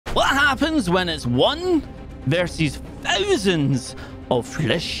What happens when it's 1 versus thousands of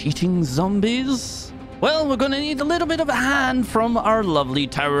flesh-eating zombies? Well, we're going to need a little bit of a hand from our lovely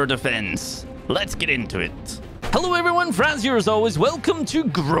tower defense. Let's get into it. Hello everyone, Frazzz here as always. Welcome to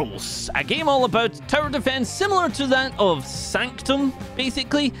Gross, a game all about tower defense similar to that of Sanctum,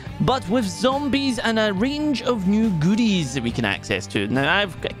 basically, but with zombies and a range of new goodies that we can access to. Now,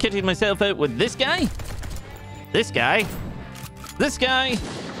 I've kitted myself out with this guy, this guy, this guy,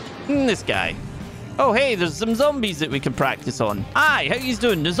 and this guy. Oh, hey, there's some zombies that we can practice on. Hi, how you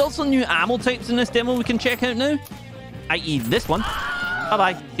doing? There's also new ammo types in this demo we can check out now, i.e. this one.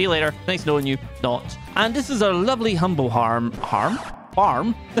 Bye-bye. See you later. Nice knowing you. Not. And this is our lovely humble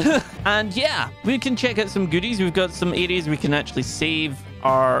farm. And yeah, we can check out some goodies. We've got some areas we can actually save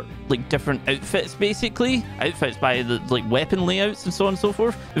our like different outfits, basically. Outfits by the like weapon layouts and so on and so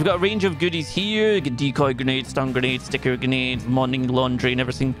forth. We've got a range of goodies here. You get decoy grenades, stun grenades, sticker grenades, money laundry and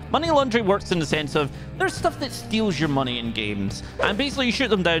everything. Money laundry works in the sense of there's stuff that steals your money in games. And basically you shoot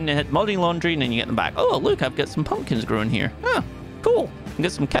them down and hit money laundry and then you get them back. Oh, look, I've got some pumpkins growing here. Huh. Cool. And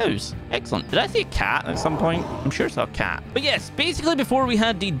get some cows. Excellent. Did I see a cat at some point? I'm sure I saw a cat. But yes, basically before we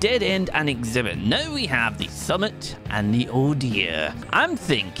had the dead end and exhibit. Now we have the summit and the oh dear. I'm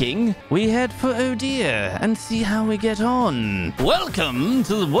thinking we head for oh dear and see how we get on. Welcome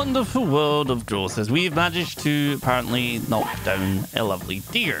to the wonderful world of Gross, as we've managed to apparently knock down a lovely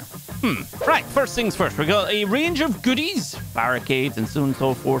deer. Right, first things first, we got a range of goodies, barricades and so on and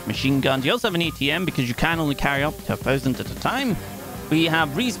so forth, machine guns. You also have an ATM because you can only carry up to 1,000 at a time. We have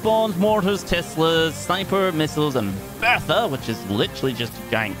respawns, mortars, Teslas, sniper, missiles, and Bertha, which is literally just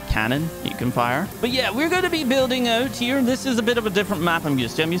a giant cannon you can fire. But yeah, we're going to be building out here. This is a bit of a different map I'm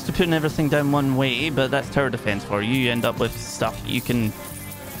used to. I'm used to putting everything down one way, but that's tower defense for you. You end up with stuff you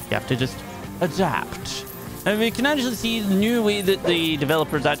have to just adapt. And we can actually see the new way that the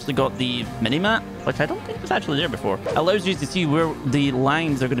developers actually got the mini-map, which I don't think was actually there before. Allows you to see where the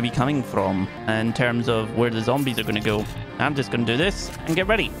lines are going to be coming from in terms of where the zombies are going to go. I'm just going to do this and get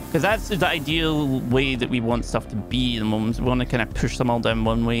ready, because that's the ideal way that we want stuff to be at the moment. We want to kind of push them all down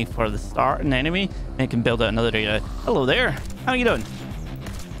one way for the start and enemy, and can build out another area. Hello there. How are you doing?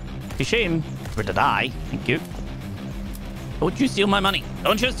 It's a shame we're to die. Thank you. Don't you steal my money.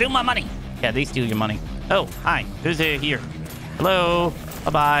 Don't you steal my money. Yeah, they steal your money. Oh, hi. Who's here? Hello.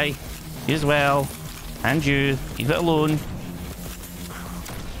 Bye-bye. You as well. And you. Leave it alone.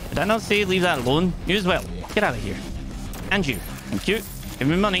 Did I not say leave that alone? You as well. Get out of here. And you. Thank you. Give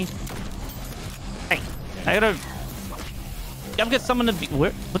me money. Hey. I've got someone to be...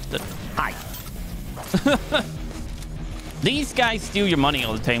 Where? What's the... Hi. These guys steal your money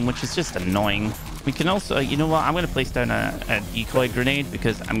all the time, which is just annoying. We can also... you know what? I'm going to place down a decoy grenade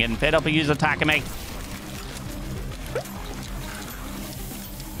because I'm getting fed up with you attacking me.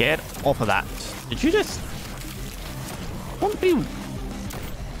 Get off of that. Did you just... Won't be...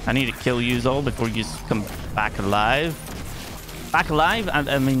 I need to kill you all before you come back alive. Back alive?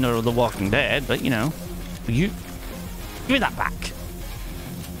 I mean, they're The Walking Dead, but you know. You... Give me that back.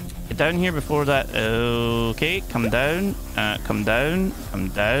 Get down here before that. Okay, come down. Come down. Come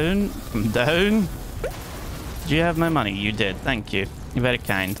down. Come down. Did you have my money? You did. Thank you. You're very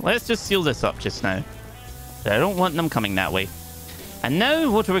kind. Let's just seal this up just now. I don't want them coming that way. And now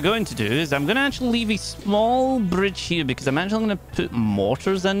what we're going to do is I'm going to actually leave a small bridge here because I'm actually going to put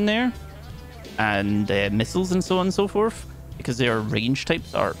mortars in there and missiles and so on and so forth, because they are range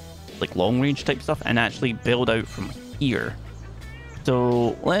types, or like long range type stuff, and actually build out from here.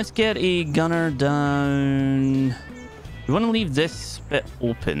 So let's get a gunner down. We want to leave this bit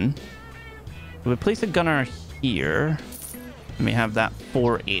open. We place a gunner here and we have that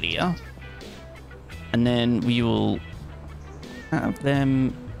 4 area, and then we will have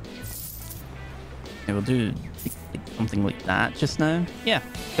them... I will do something like that just now. Yeah,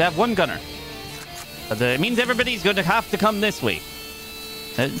 we have 1 gunner. But it means everybody's going to have to come this way.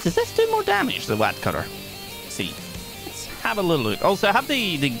 Does this do more damage, the Wat Cutter? Let's see. Let's have a little look. Also, I have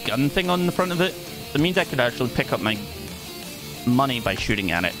the gun thing on the front of it. That means I could actually pick up my money by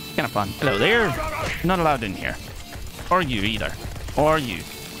shooting at it. Kind of fun. Hello there. You're not allowed in here. Or you either. Or you.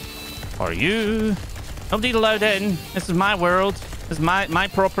 Or you. Nobody allowed in. This is my world. This is my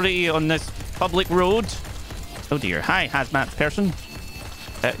property on this public road. Oh dear. Hi, hazmat person.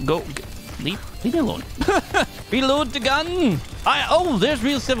 Leave me alone. Reload the gun. Oh, there's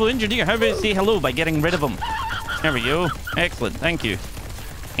real civil engineer. How about I say hello by getting rid of him? There we go. Excellent. Thank you.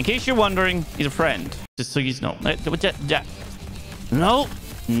 In case you're wondering, he's a friend. Just so you know. No.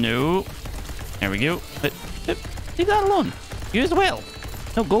 No. There we go. Leave that alone. You as well.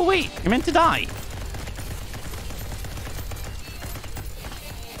 No, go away. You're meant to die.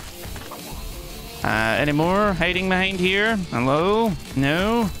 Any more hiding behind here? Hello?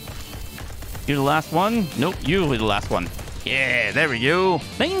 No? You're the last one? Nope, you're the last one. Yeah, there we go.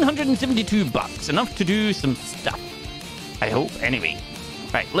 972 bucks. Enough to do some stuff. I hope. Anyway.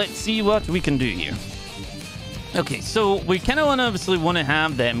 Right, let's see what we can do here. Okay, so we kind of obviously want to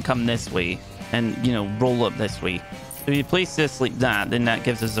have them come this way and, you know, roll up this way. So you place this like that, then that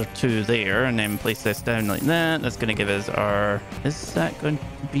gives us our 2 there, and then place this down like that. That's going to give us our... Is that going to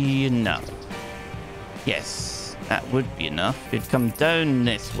be enough? Yes, that would be enough. It'd come down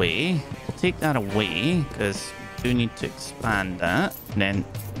this way. We'll take that away because we do need to expand that. And then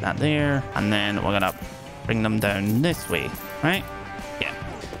that there, and then we're going to bring them down this way, right? Yeah.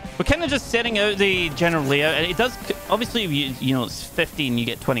 We're kind of just setting out the general layout, and it does obviously if you know it's 15 you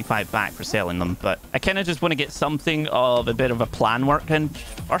get 25 back for selling them, but I kind of just want to get something of a bit of a plan working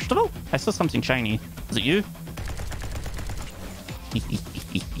first of all. I saw something shiny. Is it you?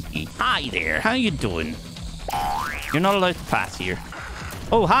 Hi there, how you doing? You're not allowed to pass here.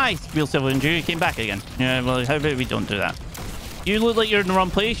 Oh hi, real civil injury, you came back again. Yeah, well, how about we don't do that? You look like you're in the wrong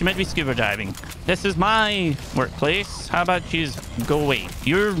place. You meant to be scuba diving. This is my workplace. How about you go away?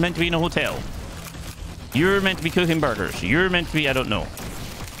 You're meant to be in a hotel. You're meant to be cooking burgers. You're meant to be, I don't know.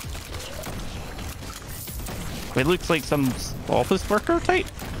 It looks like some office worker type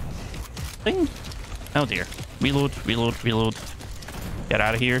thing. Oh dear. Reload, reload, reload. Get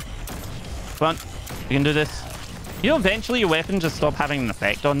out of here. Come on. You can do this. You know, eventually your weapons just stop having an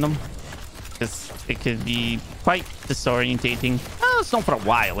effect on them. Because it could be quite disorientating. Oh, it's not for a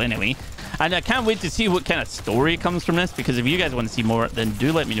while anyway. And I can't wait to see what kind of story comes from this, because if you guys want to see more, then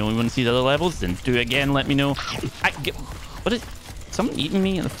do let me know. If you want to see the other levels, then do again let me know. What is someone eating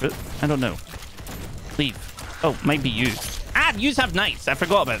me in the foot? I don't know. Leave. Oh, might be you. Ah, yous have knives. I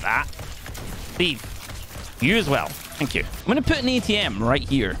forgot about that. Leave. You as well. Thank you. I'm going to put an ATM right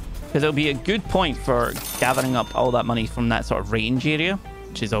here, because it'll be a good point for gathering up all that money from that sort of range area,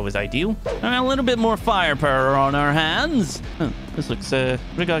 which is always ideal. And a little bit more firepower on our hands. Oh, this looks, what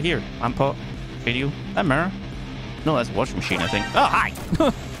do we got here? Lamp pot, radio, that mirror. No, that's a washing machine, I think. Oh, hi!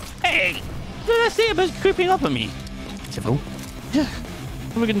 Hey! What did I say about creeping up on me? Civil. Yeah.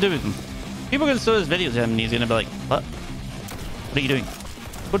 What are we gonna do with him? People are gonna show this video to him and he's gonna be like, what? What are you doing?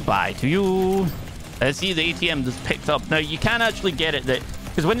 Goodbye to you. Let's see, the ATM just picked up. Now, you can actually get it that,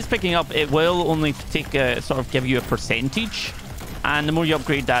 because when it's picking up, it will only take a, sort of give you a percentage. And the more you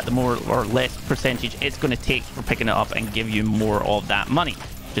upgrade that, the more or less percentage it's going to take for picking it up and give you more of that money.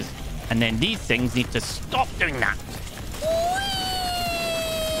 And then these things need to stop doing that.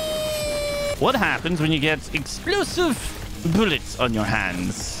 What happens when you get explosive bullets on your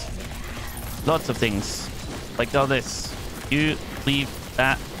hands? Lots of things. Like all this. You leave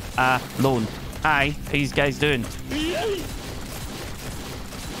that alone. Hi, how you guys doing?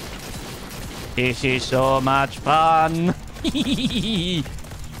 This is so much fun.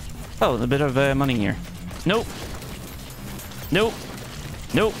 Oh, a bit of money here. Nope. Nope.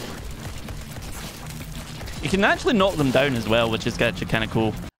 Nope. You can actually knock them down as well, which is actually kind of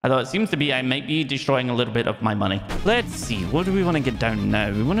cool. Although it seems to be I might be destroying a little bit of my money. Let's see. What do we want to get down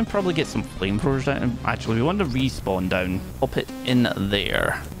now? We want to probably get some flamethrowers down. Actually, we want to respawn down. Pop it in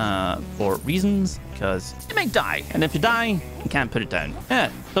there for reasons, because you might die. And if you die, you can't put it down.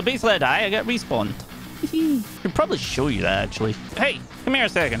 Yeah. So basically I die, I get respawned. I could probably show you that, actually. Hey, come here a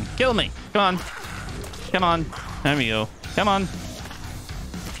second. Kill me. Come on. Come on. There we go. Come on.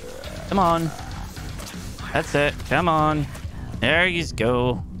 Come on. That's it. Come on. There you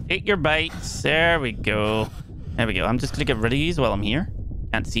go. Take your bites. There we go. There we go. I'm just going to get rid of these while I'm here.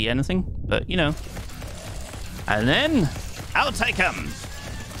 Can't see anything, but, you know. And then, out I come.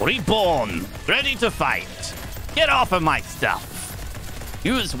 Reborn. Ready to fight. Get off of my stuff.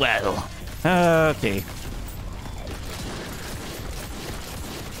 You as well. Okay.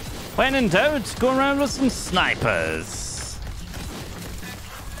 When in doubt, go around with some snipers.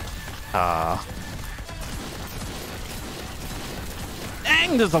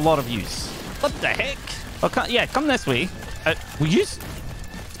 Dang, there's a lot of use. What the heck? Oh, yeah, come this way. Will you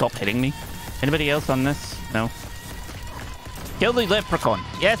stop hitting me? Anybody else on this? No. Kill the leprechaun.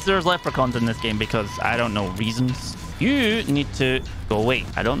 Yes, there's leprechauns in this game because I don't know reasons. You need to go away.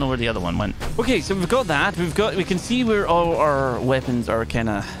 I don't know where the other one went. Okay, so we've got that. We can see where all our weapons are kind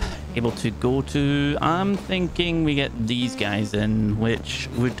of able to go to. I'm thinking we get these guys in, which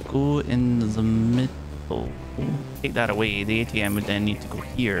would go in the middle. Take that away. The ATM would then need to go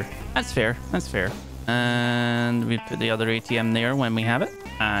here. That's fair. That's fair. And we put the other ATM there when we have it.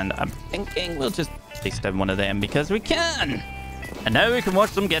 And I'm thinking we'll just place down one of them because we can. And now we can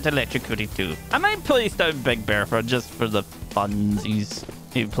watch them get electrocuted too. I might place down Big Bear for just for the funsies.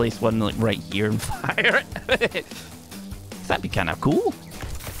 Maybe place one like right here and fire it. That'd be kind of cool.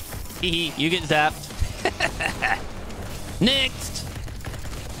 Hee you get zapped. Next.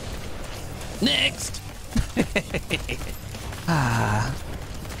 Next.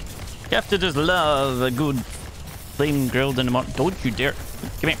 You have to just love a good flame grilled in the morning. Don't you dare.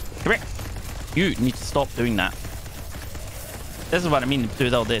 Come here. Come here. You need to stop doing that. This is what I mean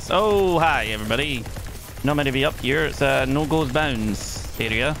with all this. Oh, hi, everybody. Not meant to be up here. It's a no-goes bounds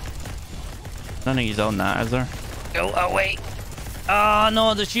area. None of you's on that, is there? Oh, wait. Oh,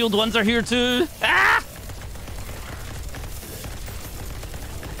 no, the shield ones are here, too. Ah!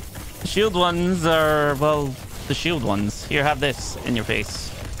 The shield ones are, well, the shield ones. Here, have this in your face.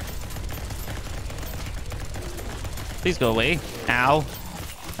 Please go away. Ow.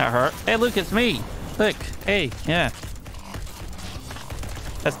 That hurt. Hey, look, it's me. Look. Hey, yeah.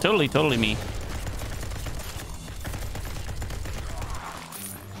 That's totally me.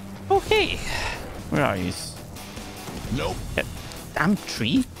 Okay. Where are you? Nope. Damn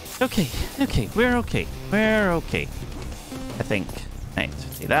tree. Okay. We're okay. I think. Right.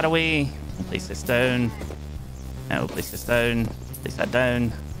 Take that away. We'll place this down. Now we'll place this down. Place that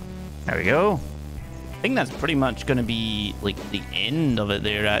down. There we go. I think that's pretty much going to be like the end of it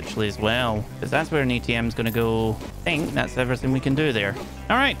there actually as well, because that's where an ATM is going to go. I think that's everything we can do there.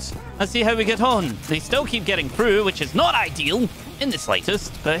 All right, let's see how we get on. They still keep getting through, which is not ideal in the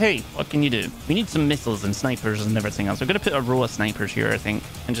slightest, but hey, what can you do? We need some missiles and snipers and everything else. We're going to put a row of snipers here, I think,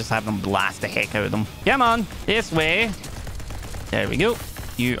 and just have them blast the heck out of them. Come on, this way. There we go.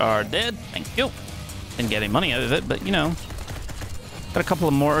 You are dead. Thank you. Didn't get any money out of it, but you know. Got a couple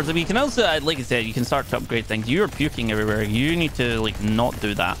of mortars that we can also, like I said, you can start to upgrade things. You're puking everywhere. You need to, like, not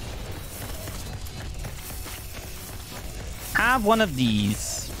do that. Have one of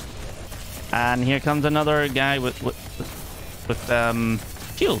these. And here comes another guy with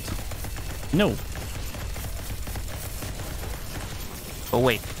shield. No. Oh,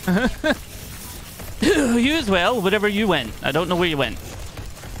 wait. You as well, wherever you went. I don't know where you went.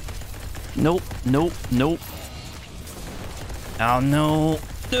 Nope. Oh, no.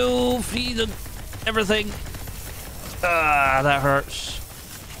 No, freedom. Everything. Ah, that hurts.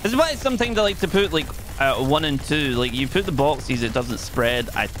 This is why sometimes I like to put, like, 1 and 2. Like, you put the boxes, it doesn't spread,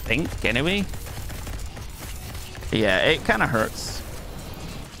 I think, anyway. Yeah, it kind of hurts.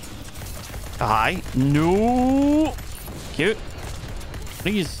 Hi. No. Cute.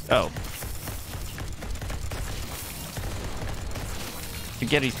 Please. Oh. To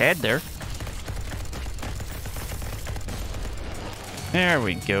get his head there. There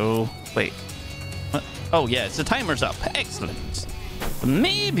we go. Wait. What? Oh, yeah, so timer's up. Excellent.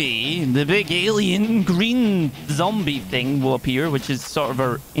 Maybe the big alien green zombie thing will appear, which is sort of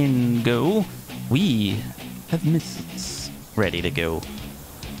our end goal. We have missiles ready to go.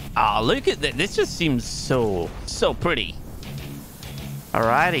 Ah, look at that. This just seems so pretty.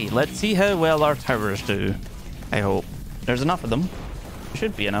 Alrighty, let's see how well our towers do. I hope. There's enough of them. There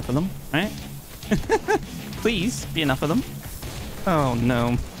should be enough of them, right? Please, be enough of them. Oh,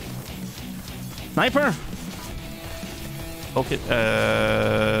 no. Sniper! Okay,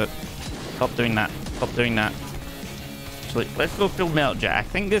 stop doing that. Stop doing that. Actually, let's go through Melt Jack. I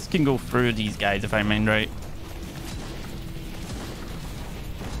think this can go through these guys, if I mind right.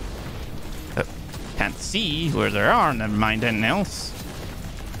 Can't see where there are. Never mind anything else.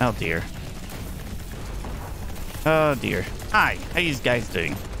 Oh, dear. Oh, dear. Hi, how you guys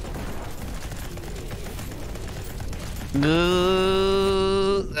doing?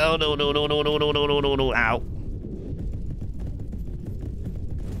 Oh, no. Ow.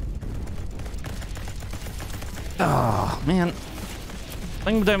 Oh, man.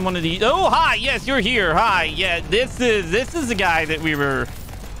 Bring down one of these. Oh, hi. Yes, you're here. Hi. Yeah, this is the guy that we were...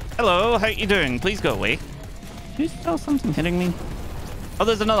 Hello, how you doing? Please go away. You saw something hitting me? Oh,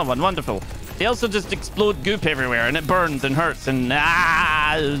 there's another one. Wonderful. They also just explode goop everywhere, and it burns and hurts, and...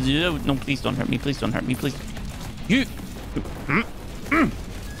 Ah! No, please don't hurt me. Please don't hurt me. Please. You...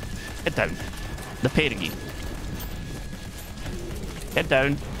 Get down. The perigee. Get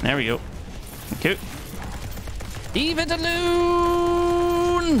down. There we go. Thank you. Leave it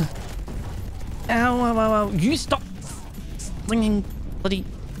alone! Ow. You stop slinging bloody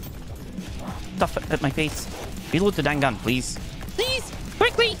stuff at my face. Reload the dang gun, please. Please!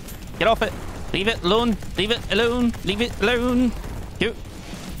 Quickly! Get off it. Leave it alone. Leave it alone. Leave it alone. Cute.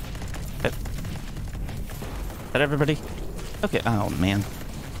 Is that everybody? Okay. Oh, man.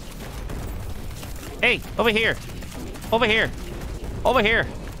 Hey, over here. Over here. Over here.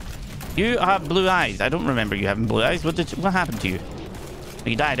 You have blue eyes. I don't remember you having blue eyes. What happened to you?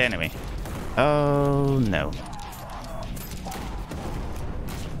 You died anyway. Oh, no.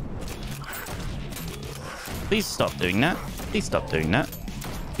 Please stop doing that. Please stop doing that.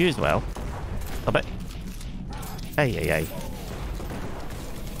 You as well. Stop it. Hey, hey, hey.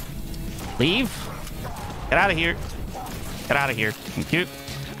 Leave. Get out of here. Get out of here. Thank you.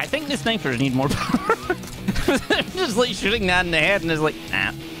 I think the snipers need more power. I'm just like shooting that in the head and it's like,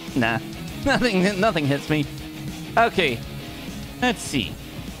 nah. Nothing hits me. Okay. Let's see.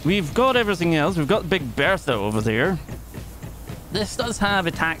 We've got everything else. We've got Big Bertha over there. This does have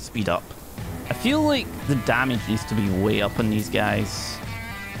attack speed up. I feel like the damage needs to be way up on these guys.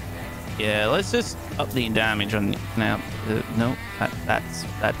 Yeah, let's just up the damage on... Now, no,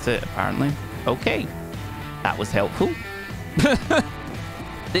 that's it, apparently. Okay. That was helpful.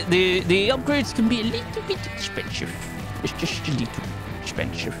 The upgrades can be a little bit expensive. It's just a little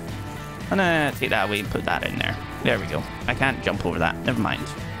expensive. I'm gonna take that away and put that in there. There we go. I can't jump over that. Never mind.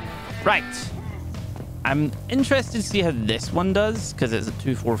 Right. I'm interested to see how this one does, because it's a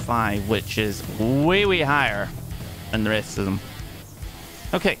 245, which is way, way higher than the rest of them.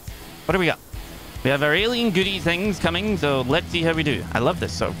 Okay. What do we got? We have our alien goodie things coming, so let's see how we do. I love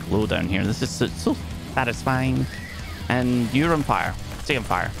this sort of glow down here. This is so satisfying. And you're on fire. Stay on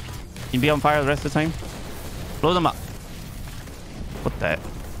fire. You can be on fire the rest of the time. Blow them up. What the...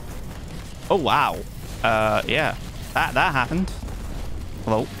 Oh, wow. Yeah. That happened.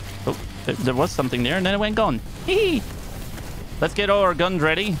 Hello. Oh, there was something there, and then it went gone. Hee. Let's get all our guns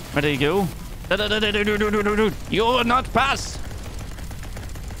ready. Ready to go. You will not pass.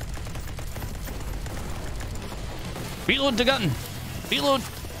 Reload the gun. Reload.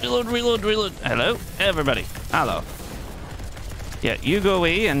 Reload, reload, reload. Hello, everybody. Hello. Yeah, you go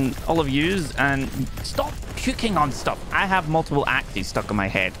away, and all of yous, and stop puking on stuff. I have multiple axes stuck on my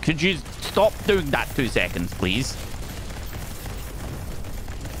head. Could you stop doing that 2 seconds, please?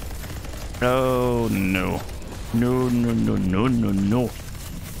 Oh, no. No, no, no, no, no, no.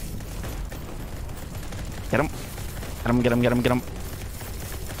 Get him. Get him, get him, get him, get him.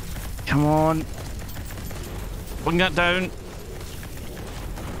 Come on. Bring that down.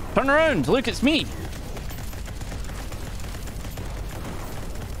 Turn around. Look, it's me.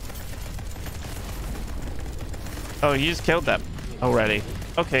 Oh, you just killed them already.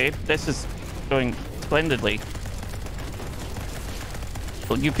 Okay, this is going splendidly.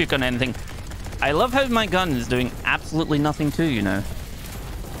 Don't you puke on anything. I love how my gun is doing absolutely nothing too, you know.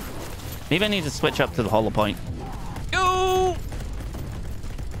 Maybe I need to switch up to the hollow point. Go!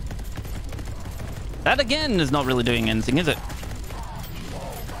 That again is not really doing anything, is it?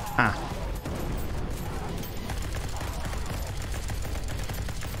 Ah.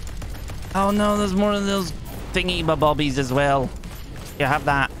 Oh no, there's more of those thingy bobbies as well. You have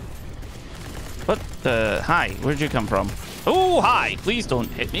that. What the... Hi, where'd you come from? Oh, hi! Please don't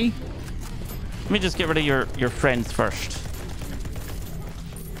hit me. Let me just get rid of your friends first.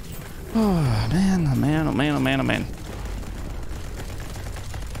 Oh, man, oh, man, oh, man, oh, man, oh, man.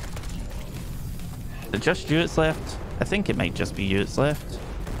 Is it just you that's left? I think it might just be you that's left.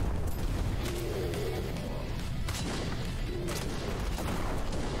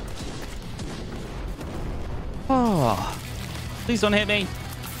 Oh, please don't hit me.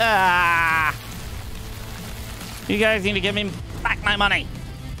 Ah! You guys need to give me back my money.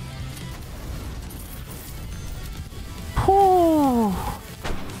 Whew.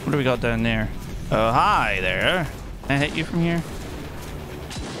 What do we got down there? Oh, hi there. Can I hit you from here?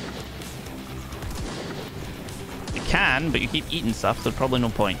 You can, but you keep eating stuff, so probably no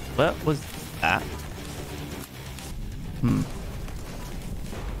point. What was that?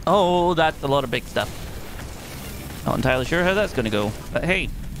 Oh, that's a lot of big stuff. Not entirely sure how that's going to go. But hey,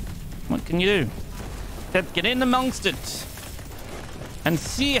 what can you do? Let's get in amongst it and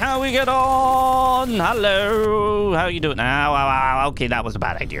see how we get on. Hello. How you doing? Ow, okay, that was a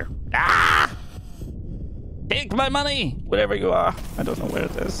bad idea. Ah! Take my money, wherever you are. I don't know where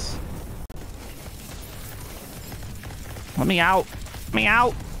it is. Let me out. Let me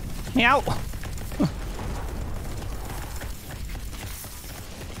out. Let me out. I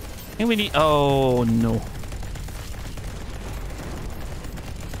think we need... Oh, no.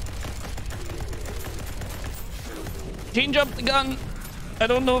 Change up the gun. I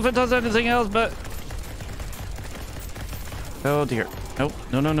don't know if it does anything else, but... Oh, dear. Nope.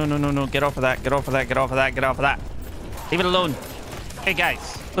 No, no, no, no, no, no. Get off of that. Get off of that. Get off of that. Get off of that. Leave it alone. Hey,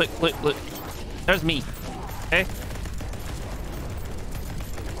 guys. Look, look, look. There's me. Okay?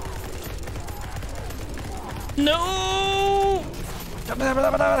 No!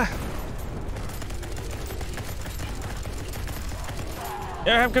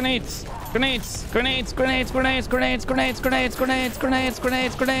 There, I have grenades. Grenades, grenades, grenades, grenades, grenades, grenades, grenades, grenades, grenades,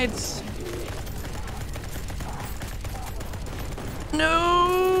 grenades, grenades.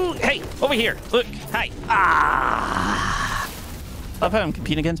 No! Hey, over here. Look. Hi. Ah. Love how I'm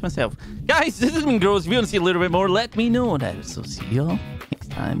competing against myself. Guys, this has been Gross. If you want to see a little bit more, let me know now. So see y'all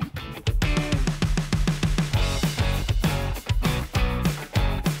next time.